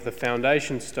the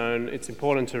foundation stone, it's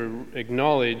important to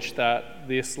acknowledge that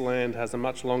this land has a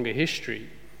much longer history.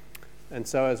 And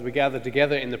so as we gather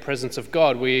together in the presence of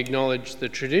God, we acknowledge the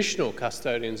traditional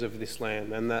custodians of this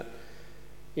land, and that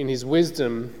in his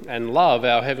wisdom and love,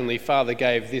 our Heavenly Father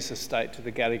gave this estate to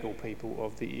the Gadigal people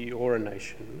of the Eora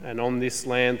Nation. And on this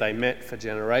land they met for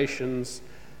generations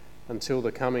until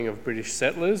the coming of British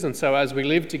settlers. And so as we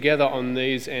live together on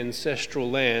these ancestral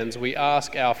lands, we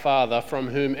ask our Father, from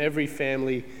whom every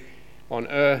family on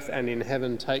earth and in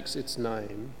heaven takes its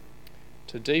name,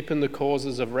 to deepen the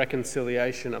causes of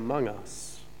reconciliation among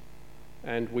us.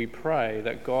 And we pray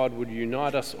that God would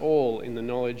unite us all in the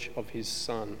knowledge of his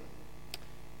Son,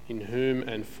 in whom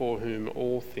and for whom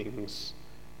all things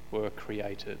were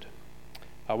created.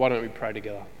 Why don't we pray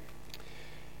together?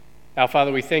 Our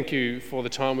Father, we thank you for the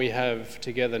time we have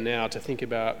together now to think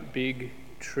about big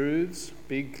truths,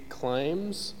 big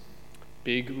claims,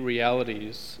 big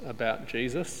realities about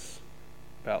Jesus,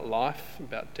 about life,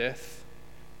 about death,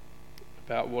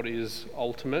 about what is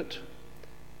ultimate.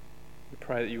 We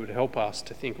pray that you would help us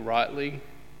to think rightly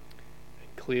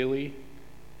and clearly,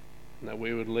 and that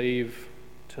we would leave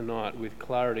tonight with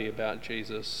clarity about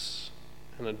Jesus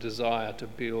and a desire to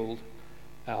build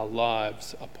our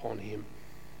lives upon him.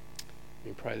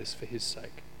 We pray this for his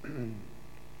sake.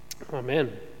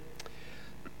 Amen.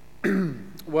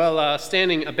 Well,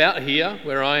 standing about here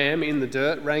where I am in the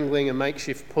dirt, wrangling a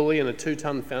makeshift pulley and a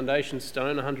 2-ton foundation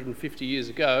stone 150 years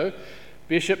ago,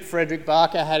 Bishop Frederick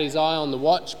Barker had his eye on the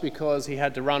watch because he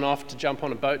had to run off to jump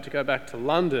on a boat to go back to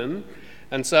London.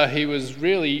 And so he was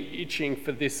really itching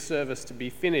for this service to be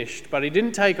finished. But he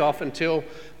didn't take off until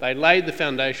they laid the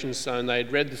foundation stone,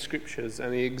 they'd read the scriptures,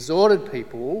 and he exhorted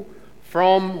people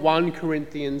from 1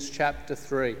 Corinthians chapter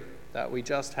 3 that we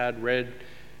just had read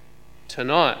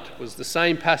tonight. Was the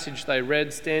same passage they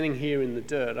read standing here in the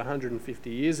dirt 150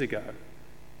 years ago,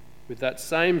 with that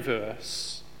same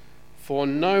verse: "For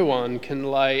no one can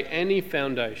lay any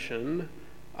foundation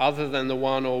other than the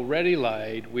one already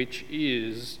laid, which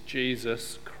is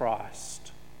Jesus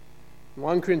Christ." In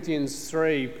 1 Corinthians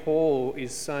 3, Paul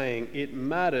is saying it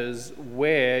matters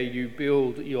where you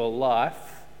build your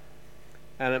life,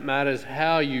 and it matters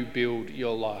how you build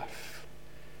your life.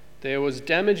 There was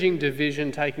damaging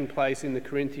division taking place in the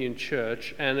Corinthian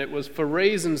church, and it was for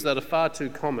reasons that are far too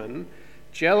common.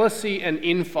 Jealousy and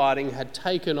infighting had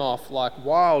taken off like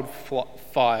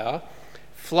wildfire,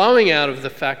 flowing out of the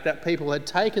fact that people had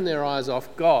taken their eyes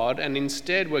off God and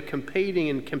instead were competing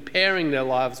and comparing their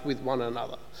lives with one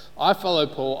another. I follow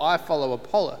Paul, I follow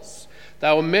Apollos.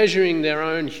 They were measuring their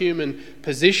own human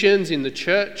positions in the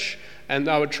church, and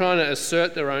they were trying to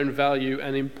assert their own value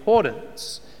and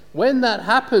importance. When that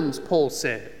happens, Paul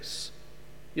says,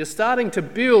 you're starting to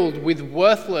build with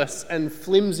worthless and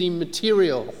flimsy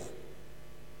material.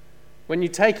 When you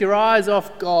take your eyes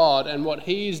off God and what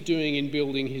he is doing in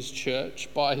building his church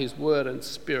by his word and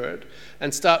spirit,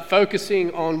 and start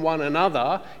focusing on one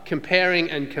another,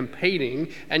 comparing and competing,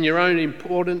 and your own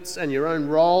importance and your own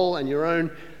role and your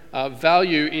own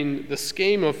value in the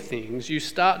scheme of things, you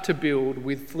start to build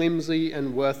with flimsy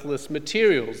and worthless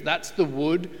materials. That's the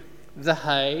wood, the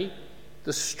hay,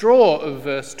 the straw of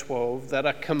verse 12 that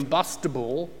are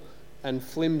combustible and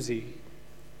flimsy.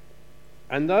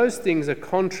 And those things are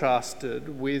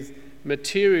contrasted with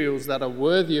materials that are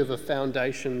worthy of a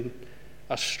foundation,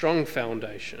 a strong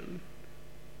foundation,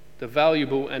 the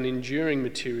valuable and enduring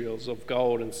materials of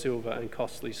gold and silver and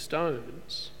costly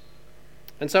stones.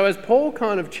 And so as Paul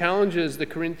kind of challenges the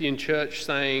Corinthian church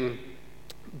saying,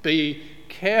 be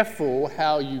careful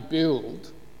how you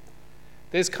build,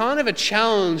 there's kind of a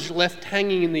challenge left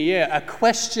hanging in the air, a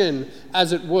question,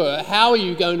 as it were. How are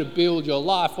you going to build your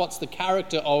life? What's the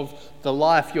character of the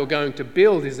life you're going to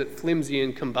build? Is it flimsy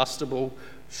and combustible,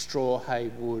 straw, hay,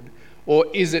 wood? Or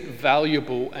is it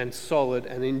valuable and solid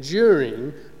and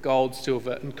enduring, gold,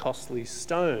 silver, and costly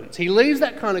stones? He leaves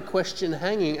that kind of question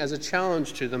hanging as a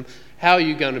challenge to them. How are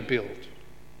you going to build?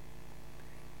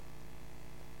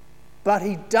 But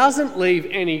he doesn't leave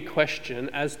any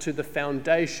question as to the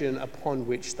foundation upon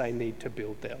which they need to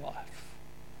build their life.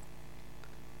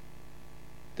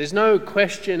 There's no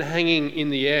question hanging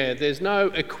in the air. There's no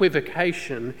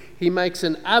equivocation. He makes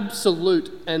an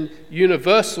absolute and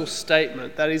universal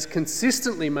statement that is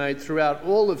consistently made throughout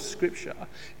all of Scripture.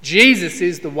 Jesus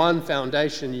is the one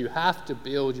foundation you have to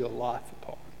build your life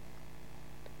upon.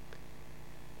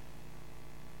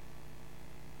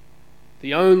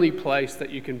 The only place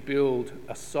that you can build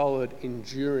a solid,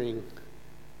 enduring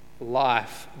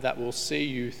life that will see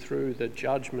you through the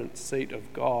judgment seat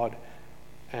of God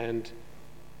and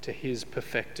to his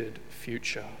perfected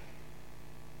future.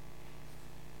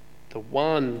 The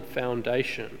one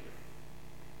foundation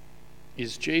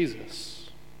is Jesus.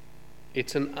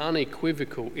 It's an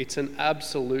unequivocal, it's an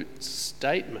absolute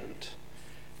statement.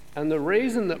 And the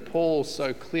reason that Paul's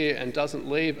so clear and doesn't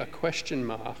leave a question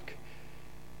mark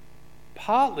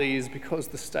partly is because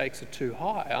the stakes are too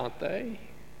high, aren't they?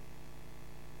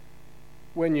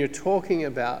 When you're talking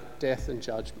about death and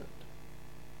judgment,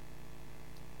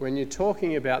 when you're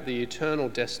talking about the eternal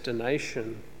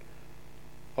destination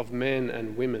of men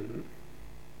and women,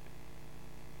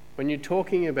 when you're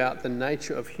talking about the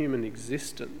nature of human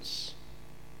existence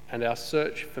and our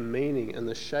search for meaning and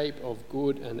the shape of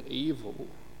good and evil,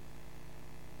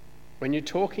 when you're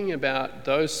talking about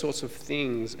those sorts of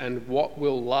things and what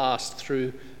will last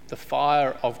through the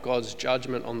fire of God's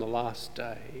judgment on the last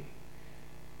day,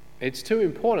 it's too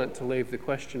important to leave the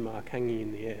question mark hanging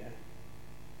in the air.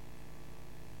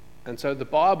 And so the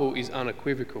Bible is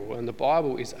unequivocal, and the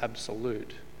Bible is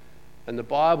absolute, and the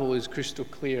Bible is crystal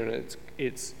clear in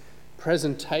its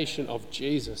presentation of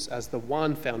Jesus as the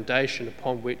one foundation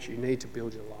upon which you need to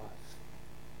build your life.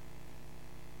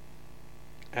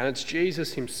 And it's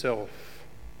Jesus himself,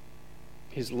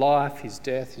 his life, his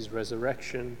death, his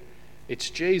resurrection. It's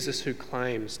Jesus who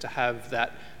claims to have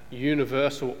that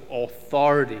universal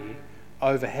authority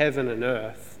over heaven and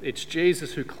earth. It's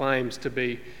Jesus who claims to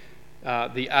be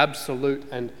the absolute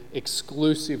and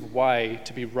exclusive way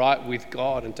to be right with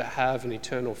God and to have an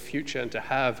eternal future and to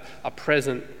have a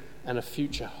present and a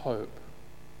future hope.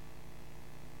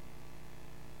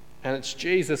 And it's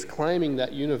Jesus claiming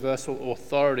that universal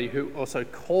authority who also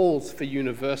calls for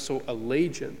universal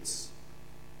allegiance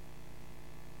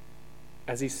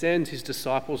as he sends his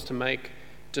disciples to make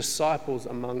disciples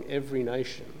among every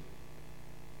nation,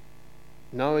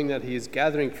 knowing that he is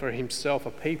gathering for himself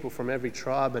a people from every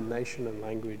tribe and nation and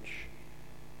language.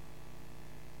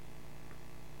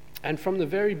 And from the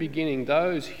very beginning,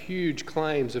 those huge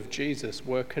claims of Jesus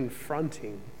were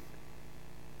confronting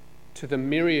to the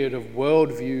myriad of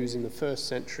worldviews in the first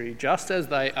century, just as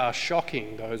they are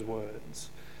shocking, those words,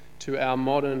 to our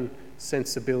modern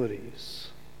sensibilities.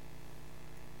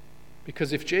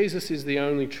 Because if Jesus is the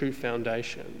only true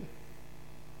foundation,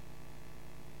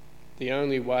 the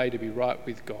only way to be right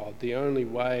with God, the only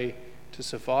way to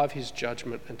survive his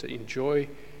judgment and to enjoy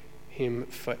him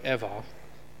forever,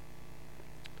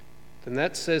 then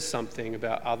that says something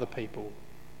about other people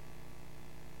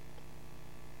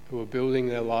who are building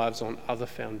their lives on other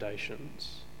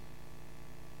foundations,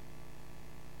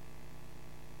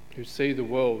 who see the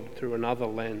world through another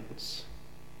lens.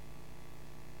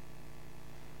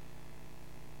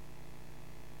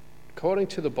 According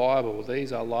to the Bible,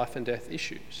 these are life and death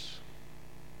issues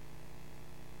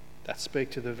that speak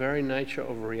to the very nature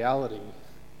of reality and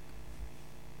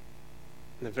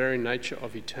the very nature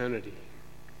of eternity,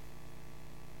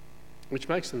 which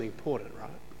makes them important, right?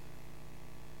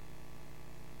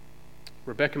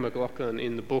 Rebecca McLaughlin,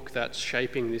 in the book that's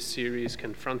shaping this series,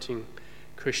 Confronting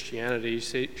Christianity,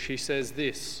 she says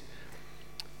this.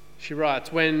 She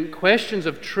writes, "When questions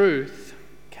of truth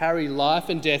carry life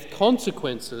and death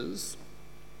consequences,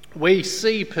 we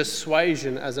see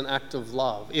persuasion as an act of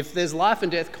love. If there's life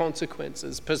and death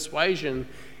consequences, persuasion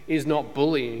is not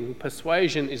bullying,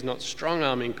 persuasion is not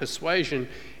strong-arming, persuasion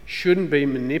shouldn't be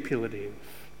manipulative.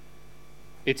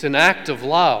 It's an act of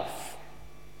love."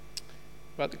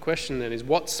 But the question then is,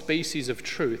 what species of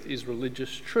truth is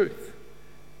religious truth?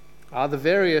 Are the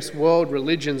various world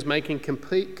religions making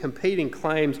competing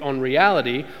claims on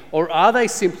reality, or are they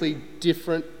simply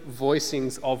different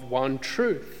voicings of one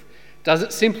truth? Does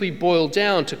it simply boil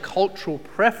down to cultural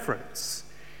preference?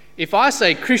 If I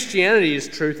say Christianity is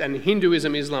truth and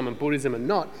Hinduism, Islam and Buddhism are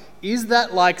not, is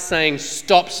that like saying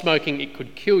stop smoking, it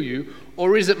could kill you,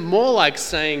 or is it more like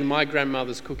saying my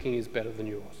grandmother's cooking is better than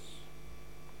yours?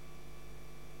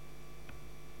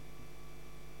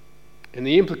 And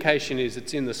the implication is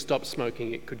it's in the stop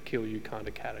smoking, it could kill you kind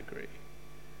of category.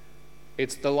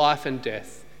 It's the life and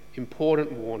death,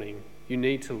 important warning, you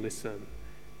need to listen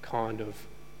kind of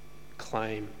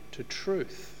claim to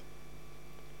truth.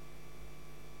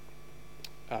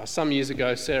 Some years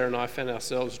ago, Sarah and I found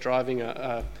ourselves driving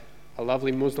a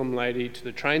lovely Muslim lady to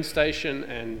the train station,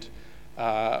 and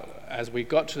as we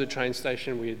got to the train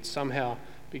station, we had somehow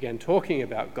began talking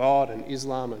about God and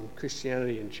Islam and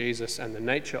Christianity and Jesus and the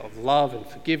nature of love and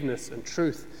forgiveness and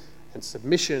truth and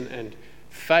submission and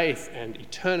faith and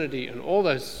eternity and all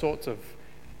those sorts of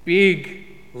big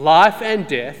life and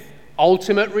death,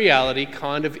 ultimate reality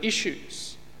kind of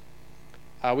issues.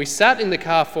 We sat in the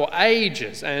car for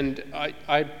ages, and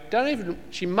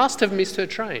she must have missed her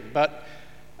train, but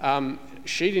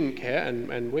she didn't care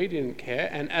and we didn't care.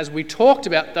 And as we talked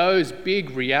about those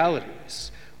big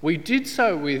realities, We did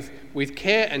so with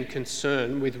care and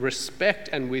concern, with respect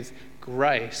and with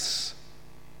grace.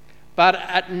 But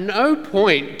at no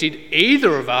point did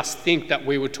either of us think that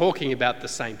we were talking about the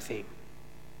same thing.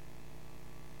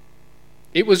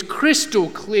 It was crystal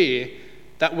clear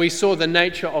that we saw the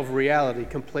nature of reality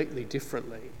completely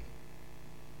differently.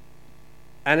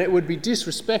 And it would be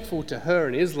disrespectful to her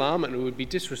in Islam, and it would be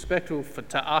disrespectful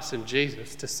to us and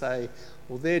Jesus to say,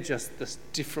 well, they're just the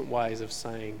different ways of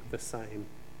saying the same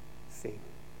thing.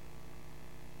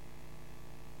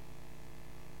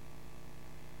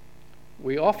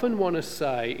 We often want to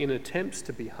say, in attempts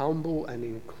to be humble and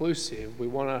inclusive, we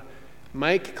want to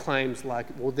make claims like,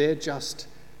 well, they're just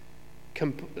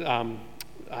different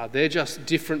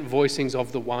voicings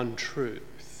of the one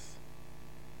truth.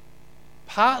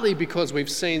 Partly because we've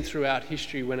seen throughout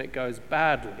history when it goes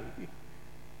badly,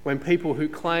 when people who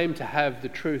claim to have the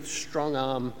truth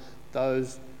strong-arm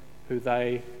those who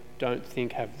they don't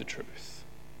think have the truth.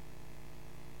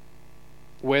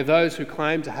 Where those who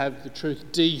claim to have the truth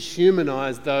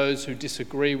dehumanise those who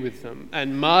disagree with them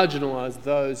and marginalise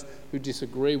those who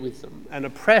disagree with them and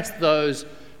oppress those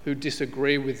who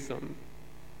disagree with them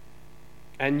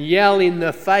and yell in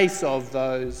the face of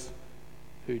those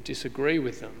who disagree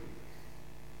with them.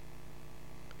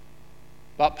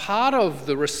 But part of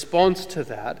the response to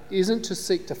that isn't to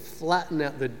seek to flatten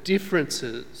out the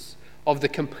differences of the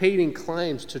competing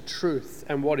claims to truth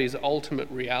and what is ultimate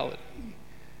reality,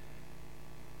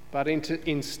 but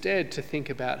instead to think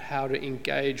about how to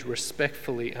engage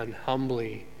respectfully and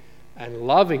humbly and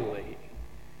lovingly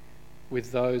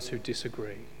with those who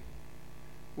disagree,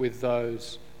 with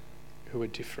those who are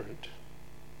different.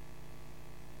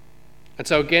 And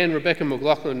so again, Rebecca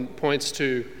McLaughlin points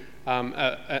to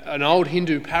an old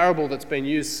Hindu parable that's been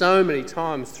used so many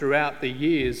times throughout the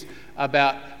years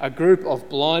about a group of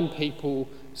blind people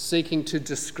seeking to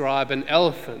describe an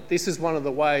elephant. This is one of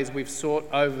the ways we've sought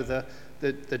over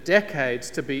the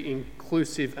decades to be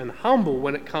inclusive and humble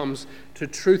when it comes to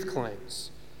truth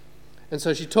claims. And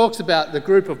so she talks about the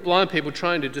group of blind people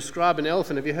trying to describe an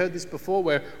elephant. Have you heard this before,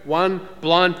 where one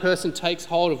blind person takes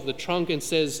hold of the trunk and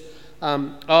says,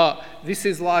 this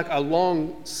is like a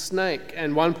long snake,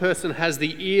 and one person has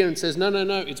the ear and says, no,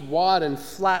 it's wide and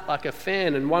flat like a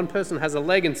fan, and one person has a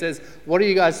leg and says, what are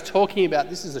you guys talking about?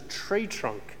 This is a tree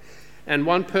trunk. And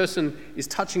one person is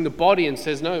touching the body and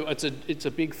says, no, it's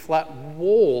a big flat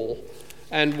wall.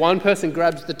 And one person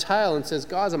grabs the tail and says,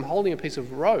 guys, I'm holding a piece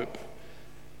of rope.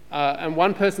 And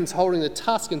one person's holding the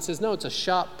tusk and says, no, it's a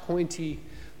sharp, pointy,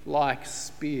 like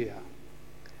spear.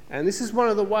 And this is one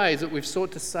of the ways that we've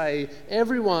sought to say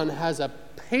everyone has a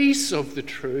piece of the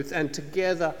truth, and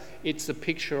together it's a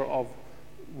picture of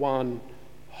one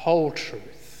whole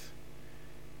truth.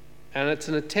 And it's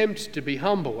an attempt to be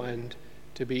humble and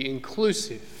to be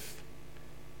inclusive.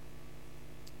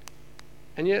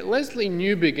 And yet Leslie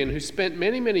Newbigin, who spent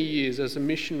many, many years as a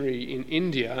missionary in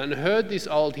India and heard this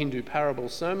old Hindu parable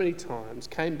so many times,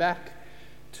 came back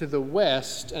to the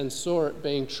West and saw it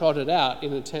being trotted out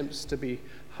in attempts to be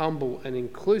humble and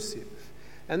inclusive.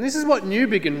 And this is what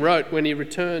Newbigin wrote when he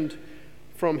returned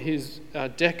from his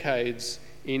decades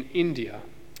in India.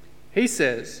 He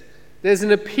says, there's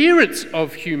an appearance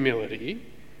of humility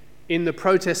in the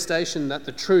protestation that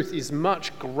the truth is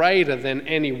much greater than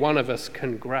any one of us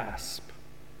can grasp.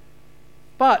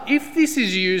 But if this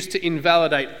is used to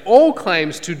invalidate all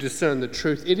claims to discern the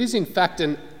truth, it is in fact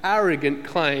an arrogant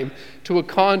claim to a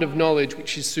kind of knowledge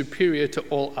which is superior to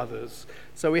all others.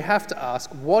 So we have to ask,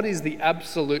 what is the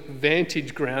absolute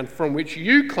vantage ground from which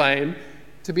you claim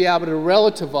to be able to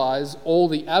relativize all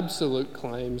the absolute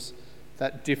claims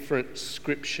that different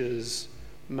scriptures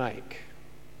make?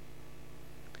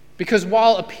 Because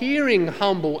while appearing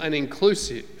humble and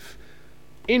inclusive,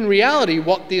 in reality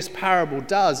what this parable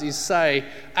does is say,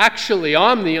 actually,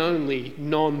 I'm the only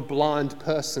non-blind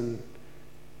person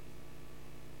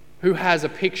who has a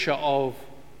picture of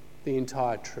the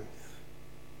entire truth.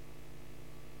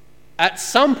 At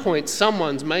some point,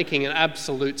 someone's making an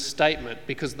absolute statement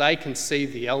because they can see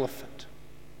the elephant.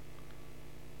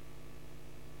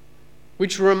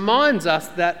 Which reminds us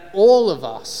that all of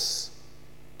us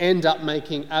end up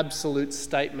making absolute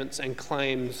statements and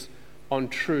claims on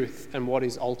truth and what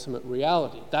is ultimate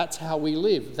reality. That's how we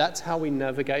live. That's how we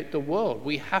navigate the world.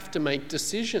 We have to make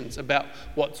decisions about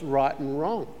what's right and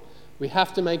wrong. We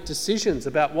have to make decisions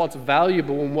about what's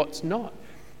valuable and what's not.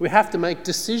 We have to make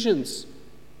decisions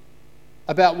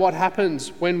about what happens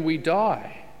when we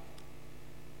die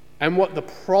and what the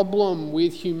problem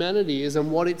with humanity is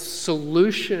and what its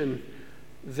solution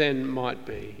then might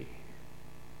be.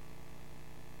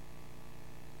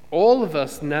 All of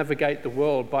us navigate the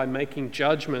world by making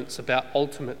judgments about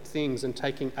ultimate things and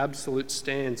taking absolute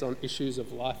stands on issues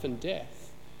of life and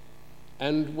death.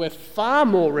 And we're far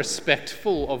more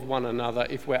respectful of one another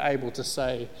if we're able to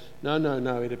say, no,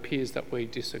 it appears that we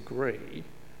disagree.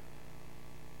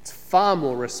 It's far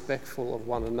more respectful of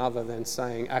one another than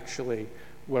saying, actually,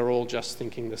 we're all just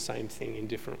thinking the same thing in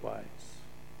different ways.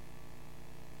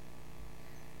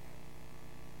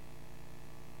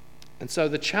 And so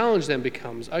the challenge then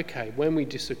becomes, okay, when we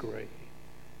disagree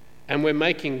and we're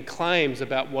making claims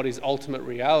about what is ultimate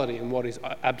reality and what is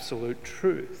absolute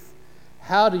truth,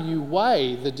 how do you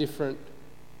weigh the different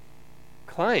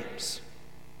claims?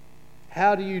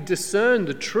 How do you discern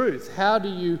the truth? How do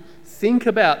you think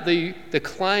about the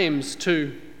claims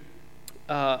to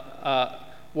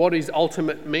what is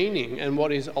ultimate meaning and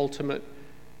what is ultimate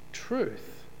truth?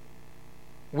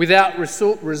 Without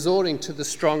resorting to the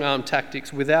strong-arm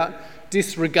tactics, without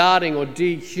disregarding or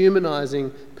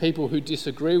dehumanizing people who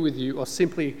disagree with you, or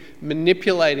simply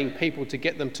manipulating people to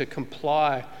get them to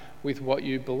comply with what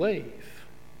you believe.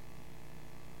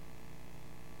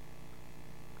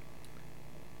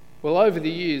 Well, over the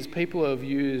years, people have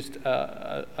used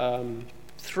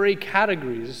three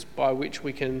categories by which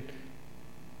we can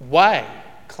weigh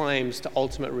claims to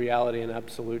ultimate reality and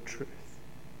absolute truth,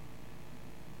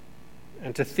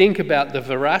 and to think about the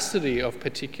veracity of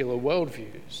particular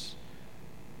worldviews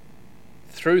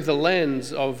through the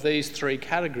lens of these three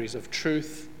categories of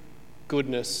truth,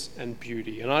 goodness, and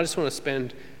beauty. And I just want to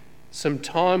spend some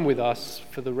time with us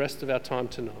for the rest of our time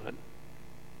tonight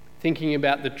thinking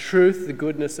about the truth, the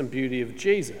goodness, and beauty of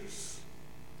Jesus,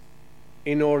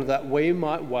 in order that we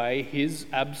might weigh his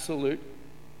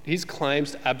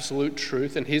claims to absolute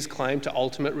truth and his claim to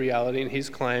ultimate reality and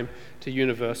his claim to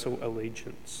universal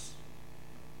allegiance.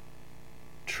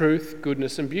 Truth,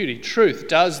 goodness, and beauty. Truth,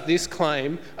 does this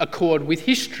claim accord with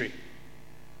history?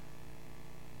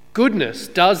 Goodness,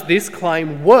 does this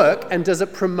claim work, and does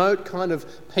it promote kind of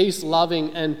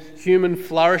peace-loving and human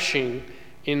flourishing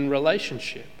in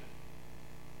relationship?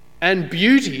 And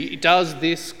beauty, does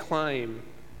this claim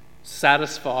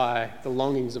satisfy the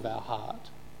longings of our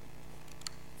heart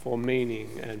for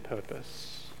meaning and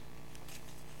purpose?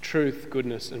 Truth,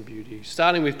 goodness, and beauty.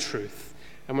 Starting with truth.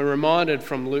 And we're reminded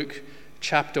from Luke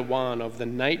chapter 1 of the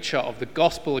nature of the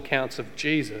gospel accounts of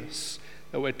Jesus,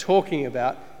 that we're talking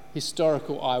about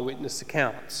historical eyewitness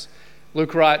accounts.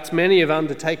 Luke writes, "Many have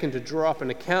undertaken to draw up an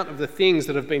account of the things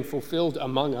that have been fulfilled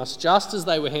among us, just as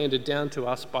they were handed down to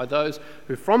us by those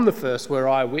who from the first were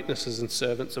eyewitnesses and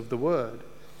servants of the word.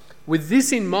 With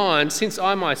this in mind, since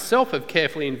I myself have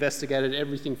carefully investigated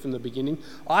everything from the beginning,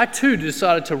 I too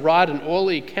decided to write an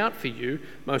orderly account for you,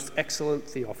 most excellent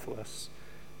Theophilus,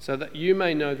 so that you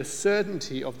may know the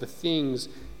certainty of the things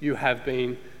you have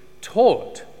been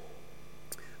taught."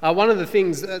 One of the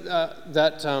things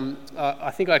that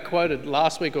I think I quoted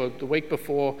last week or the week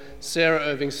before, Sarah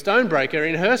Irving Stonebreaker,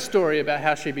 in her story about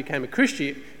how she became a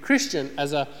Christian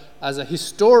as a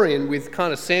historian with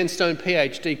kind of sandstone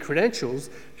PhD credentials,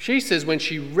 she says when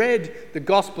she read the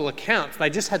gospel accounts,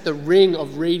 they just had the ring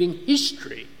of reading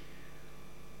history.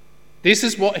 This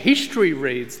is what history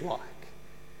reads like.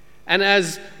 And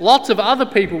as lots of other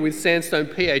people with sandstone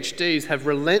PhDs have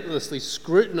relentlessly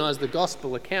scrutinised the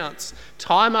gospel accounts,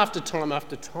 time after time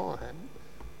after time,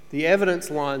 the evidence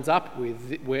lines up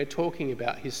with, we're talking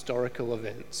about historical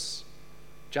events,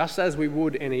 just as we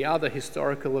would any other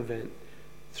historical event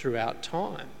throughout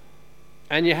time.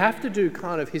 And you have to do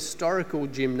kind of historical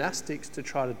gymnastics to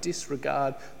try to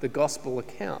disregard the gospel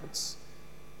accounts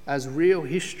as real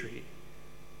history,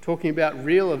 talking about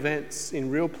real events in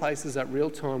real places at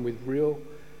real time with real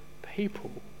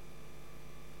people.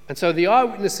 And so the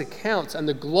eyewitness accounts and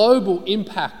the global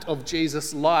impact of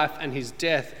Jesus' life and his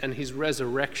death and his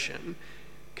resurrection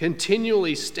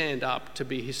continually stand up to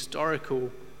be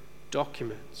historical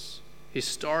documents,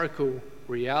 historical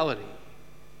reality.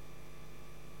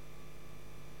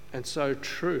 And so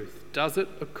truth, does it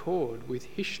accord with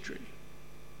history?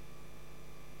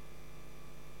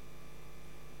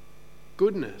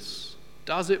 Goodness,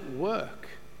 does it work?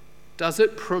 Does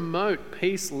it promote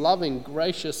peace-loving,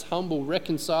 gracious, humble,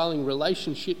 reconciling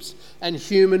relationships and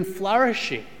human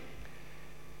flourishing?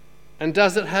 And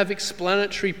does it have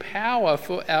explanatory power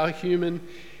for our human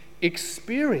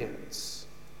experience?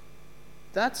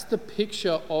 That's the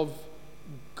picture of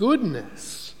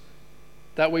goodness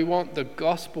that we want the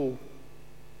gospel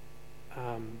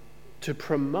to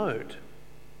promote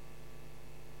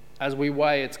as we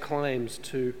weigh its claims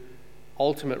to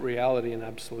ultimate reality and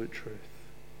absolute truth.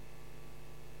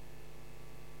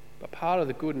 But part of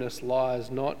the goodness lies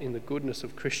not in the goodness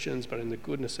of Christians, but in the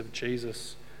goodness of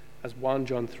Jesus as 1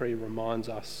 John 3 reminds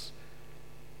us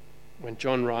when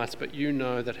John writes, "But you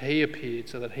know that he appeared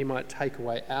so that he might take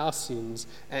away our sins,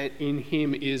 and in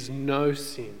him is no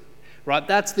sin." Right?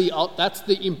 That's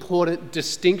the important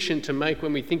distinction to make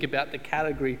when we think about the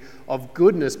category of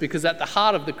goodness, because at the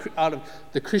heart of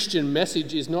the Christian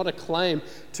message is not a claim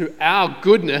to our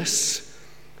goodness,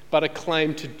 but a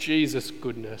claim to Jesus'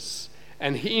 goodness.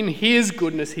 And in his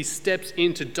goodness, he steps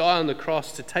in to die on the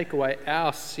cross to take away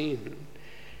our sin.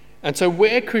 And so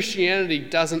where Christianity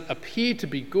doesn't appear to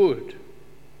be good,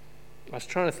 I was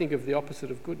trying to think of the opposite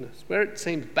of goodness, where it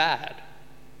seems bad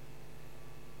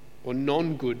or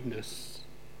non-goodness,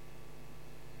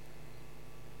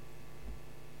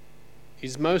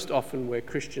 is most often where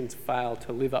Christians fail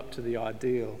to live up to the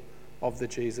ideal of the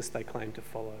Jesus they claim to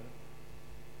follow.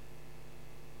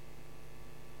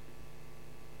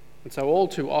 And so all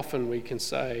too often we can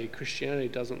say Christianity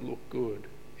doesn't look good.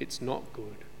 It's not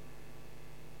good.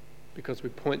 Because we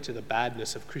point to the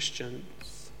badness of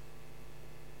Christians,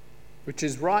 which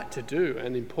is right to do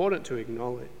and important to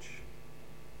acknowledge.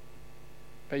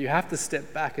 But you have to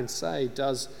step back and say,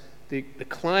 does the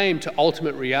claim to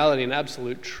ultimate reality and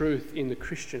absolute truth in the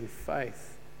Christian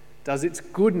faith, does its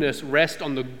goodness rest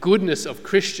on the goodness of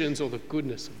Christians or the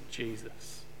goodness of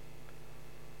Jesus?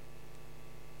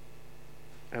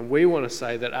 And we want to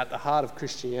say that at the heart of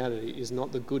Christianity is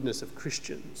not the goodness of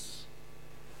Christians.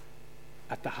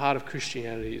 At the heart of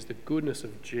Christianity is the goodness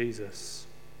of Jesus,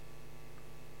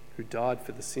 who died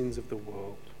for the sins of the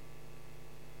world.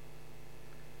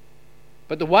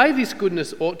 But the way this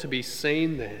goodness ought to be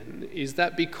seen then is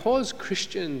that because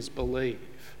Christians believe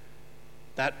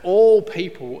that all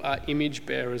people are image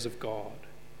bearers of God,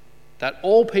 that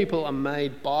all people are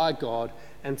made by God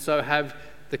and so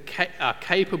are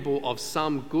capable of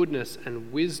some goodness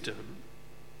and wisdom,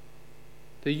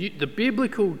 the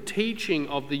biblical teaching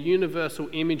of the universal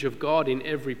image of God in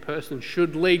every person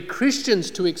should lead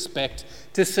Christians to expect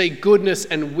to see goodness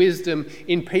and wisdom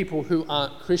in people who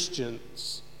aren't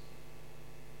Christians.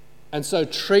 And so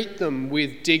treat them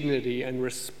with dignity and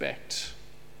respect,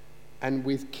 and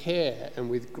with care and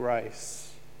with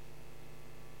grace,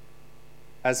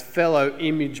 as fellow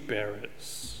image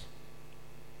bearers.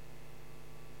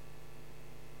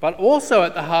 But also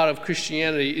at the heart of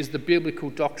Christianity is the biblical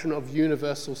doctrine of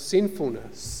universal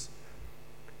sinfulness,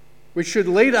 which should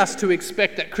lead us to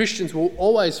expect that Christians will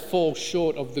always fall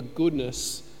short of the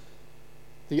goodness,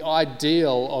 the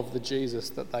ideal of the Jesus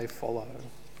that they follow.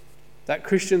 That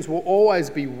Christians will always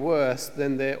be worse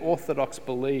than their orthodox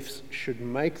beliefs should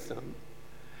make them.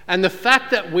 And the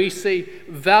fact that we see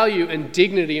value and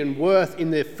dignity and worth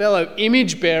in their fellow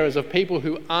image bearers of people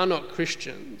who are not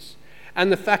Christians,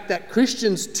 and the fact that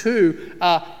Christians too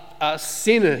are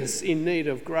sinners in need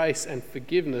of grace and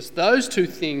forgiveness, those two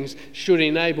things should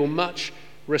enable much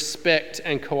respect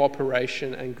and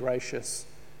cooperation and gracious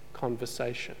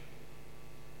conversation.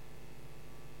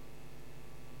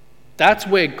 That's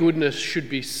where goodness should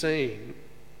be seen,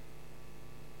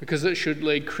 because it should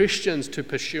lead Christians to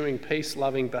pursuing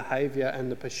peace-loving behaviour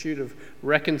and the pursuit of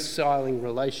reconciling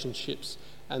relationships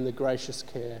and the gracious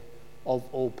care of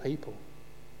all people.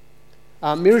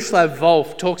 Miroslav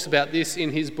Volf talks about this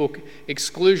in his book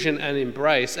Exclusion and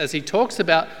Embrace, as he talks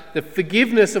about the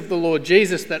forgiveness of the Lord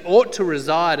Jesus that ought to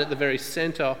reside at the very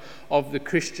centre of the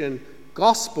Christian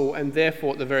gospel and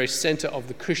therefore at the very centre of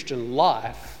the Christian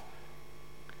life.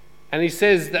 And he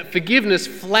says that forgiveness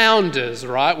flounders,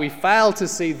 right? We fail to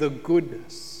see the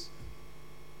goodness.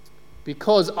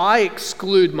 Because I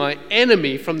exclude my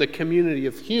enemy from the community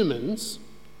of humans,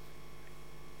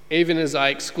 even as I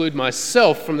exclude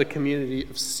myself from the community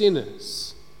of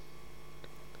sinners.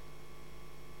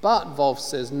 But, Volf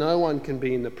says, no one can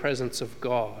be in the presence of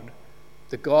God,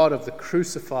 the God of the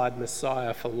crucified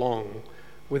Messiah, for long,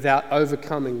 without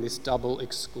overcoming this double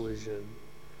exclusion,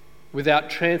 without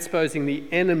transposing the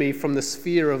enemy from the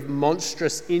sphere of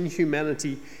monstrous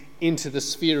inhumanity into the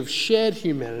sphere of shared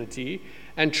humanity,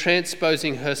 and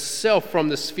transposing herself from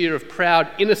the sphere of proud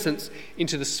innocence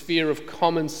into the sphere of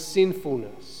common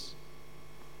sinfulness.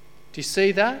 Do you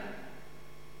see that?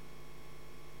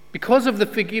 Because of the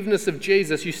forgiveness of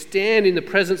Jesus, you stand in the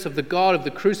presence of the God of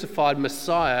the crucified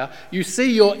Messiah. You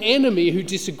see your enemy who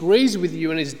disagrees with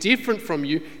you and is different from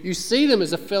you. You see them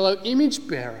as a fellow image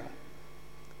bearer.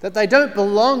 That they don't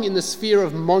belong in the sphere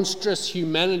of monstrous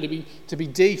humanity to be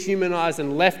dehumanized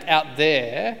and left out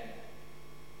there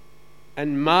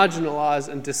and marginalized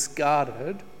and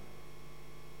discarded,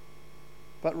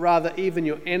 but rather even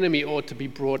your enemy ought to be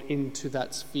brought into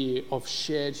that sphere of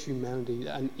shared humanity,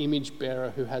 an image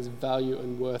bearer who has value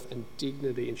and worth and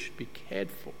dignity and should be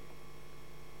cared for.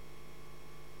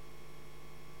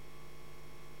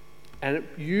 And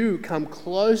you come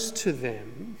close to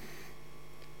them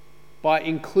by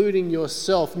including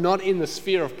yourself, not in the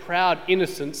sphere of proud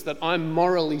innocence that I'm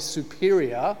morally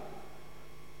superior,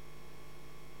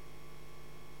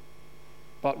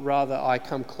 but rather I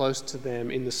come close to them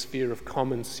in the sphere of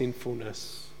common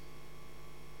sinfulness,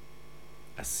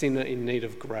 a sinner in need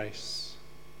of grace,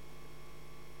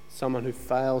 someone who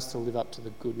fails to live up to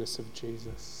the goodness of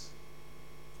Jesus.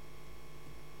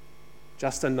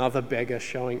 Just another beggar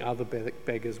showing other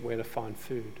beggars where to find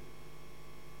food.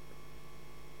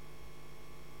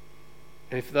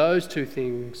 And if those two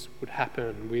things would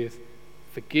happen with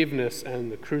forgiveness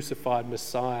and the crucified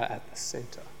Messiah at the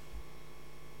centre,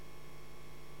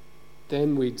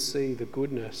 then we'd see the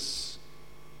goodness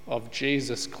of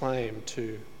Jesus' claim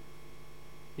to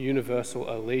universal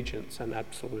allegiance and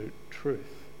absolute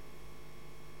truth.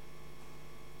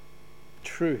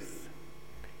 Truth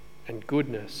and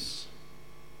goodness.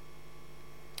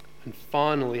 And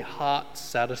finally,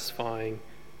 heart-satisfying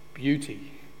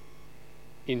beauty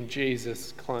in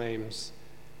Jesus' claims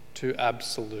to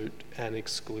absolute and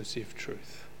exclusive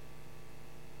truth.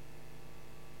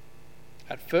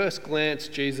 At first glance,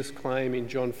 Jesus' claim in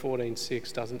John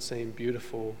 14:6 doesn't seem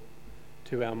beautiful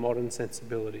to our modern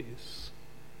sensibilities.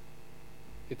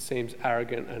 It seems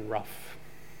arrogant and rough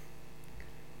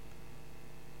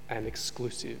and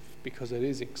exclusive, because it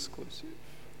is exclusive.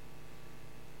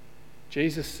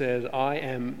 Jesus said, I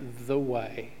am the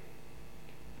way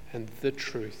and the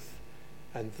truth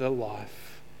and the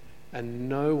life, and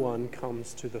no one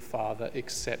comes to the Father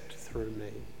except through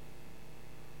me.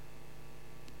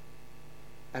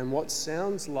 And what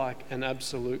sounds like an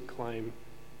absolute claim,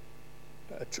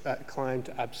 a claim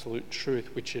to absolute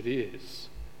truth, which it is,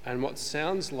 and what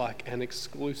sounds like an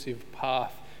exclusive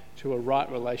path to a right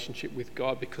relationship with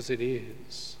God, because it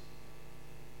is,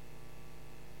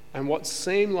 and what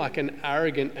seemed like an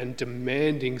arrogant and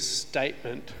demanding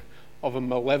statement of a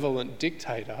malevolent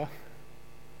dictator,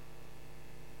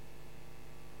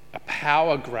 a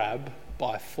power grab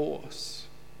by force.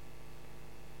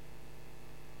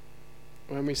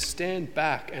 When we stand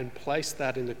back and place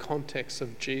that in the context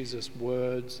of Jesus'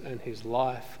 words and his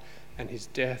life and his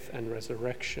death and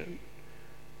resurrection,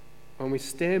 when we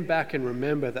stand back and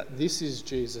remember that this is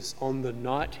Jesus on the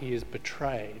night he is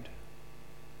betrayed,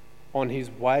 on his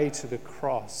way to the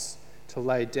cross to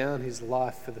lay down his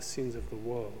life for the sins of the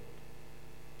world,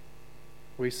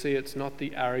 we see it's not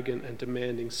the arrogant and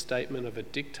demanding statement of a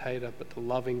dictator, but the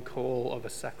loving call of a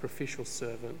sacrificial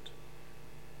servant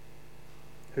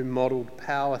who modelled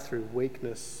power through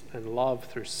weakness and love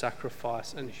through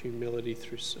sacrifice and humility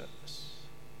through service.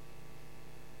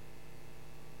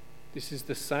 This is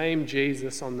the same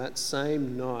Jesus on that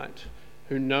same night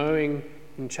who, knowing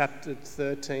in chapter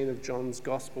 13 of John's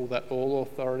Gospel that all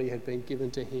authority had been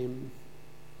given to him,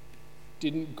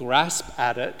 didn't grasp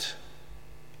at it,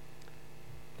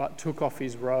 but took off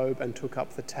his robe and took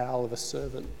up the towel of a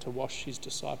servant to wash his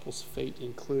disciples' feet,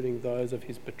 including those of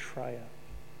his betrayer.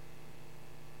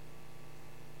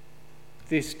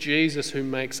 This Jesus who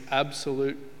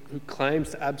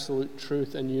claims to absolute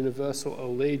truth and universal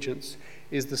allegiance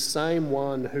is the same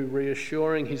one who,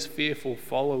 reassuring his fearful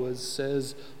followers,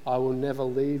 says, I will never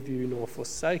leave you nor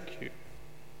forsake you.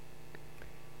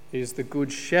 He is the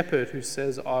good shepherd who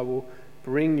says, I will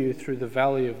bring you through the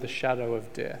valley of the shadow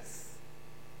of death,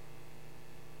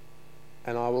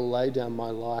 and I will lay down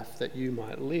my life that you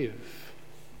might live.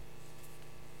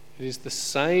 It is the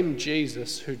same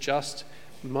Jesus who just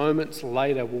moments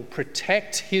later will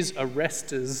protect his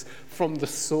arresters from the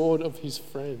sword of his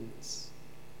friends.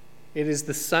 It is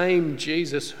the same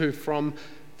Jesus who from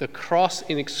the cross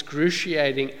in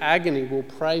excruciating agony will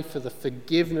pray for the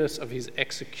forgiveness of his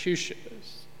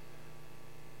executioners.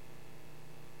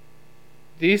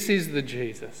 This is the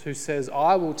Jesus who says,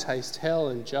 I will taste hell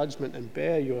and judgment and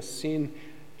bear your sin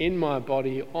in my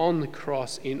body on the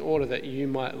cross in order that you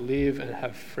might live and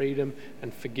have freedom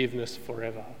and forgiveness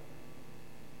forever.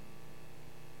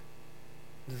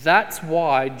 That's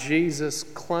why Jesus'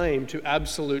 claim to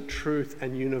absolute truth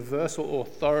and universal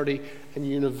authority and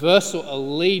universal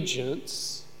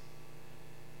allegiance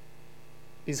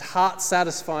is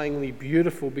heart-satisfyingly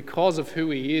beautiful, because of who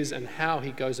he is and how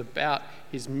he goes about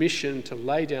his mission to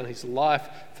lay down his life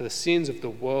for the sins of the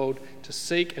world, to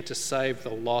seek and to save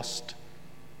the lost,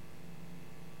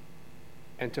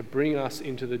 and to bring us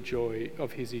into the joy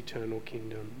of his eternal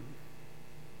kingdom.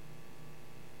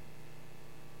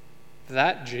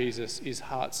 That Jesus is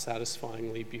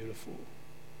heart-satisfyingly beautiful.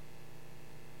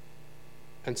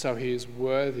 And so he is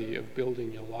worthy of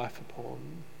building your life upon.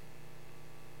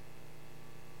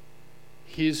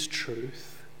 His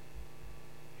truth,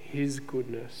 his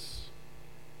goodness,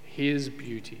 his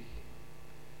beauty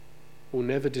will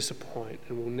never disappoint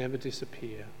and will never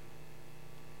disappear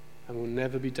and will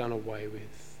never be done away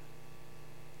with.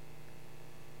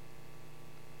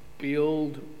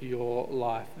 Build your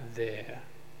life there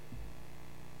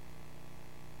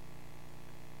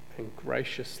and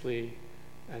graciously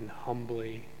and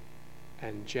humbly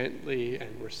and gently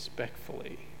and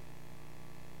respectfully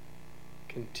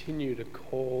continue to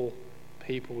call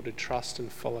people to trust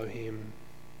and follow him,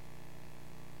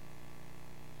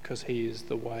 because he is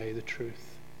the way, the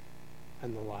truth,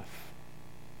 and the life.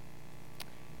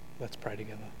 Let's pray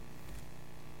together.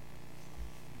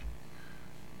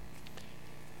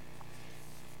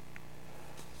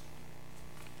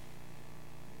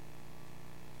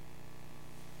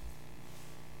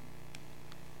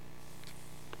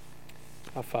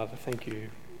 Our Father, thank you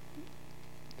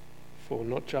for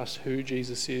not just who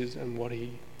Jesus is and what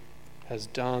he has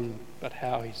done, but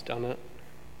how he's done it.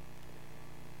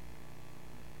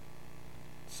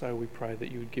 So we pray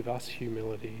that you would give us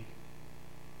humility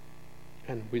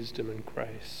and wisdom and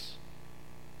grace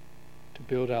to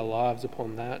build our lives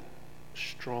upon that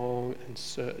strong and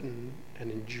certain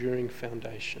and enduring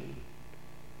foundation,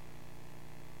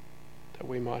 that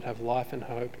we might have life and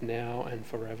hope now and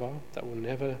forever, that will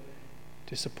never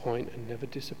disappoint and never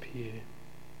disappear.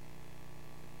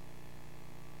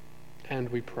 And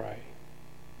we pray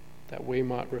that we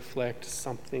might reflect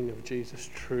something of Jesus'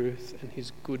 truth and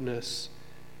his goodness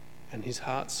and his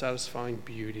heart-satisfying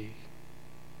beauty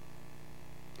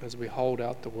as we hold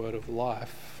out the word of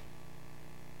life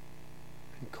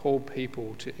and call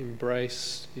people to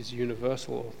embrace his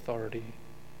universal authority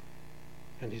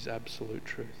and his absolute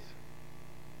truth.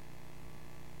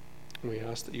 And we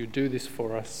ask that you do this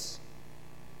for us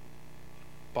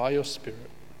by your Spirit,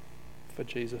 for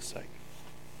Jesus' sake.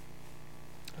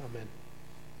 Amen.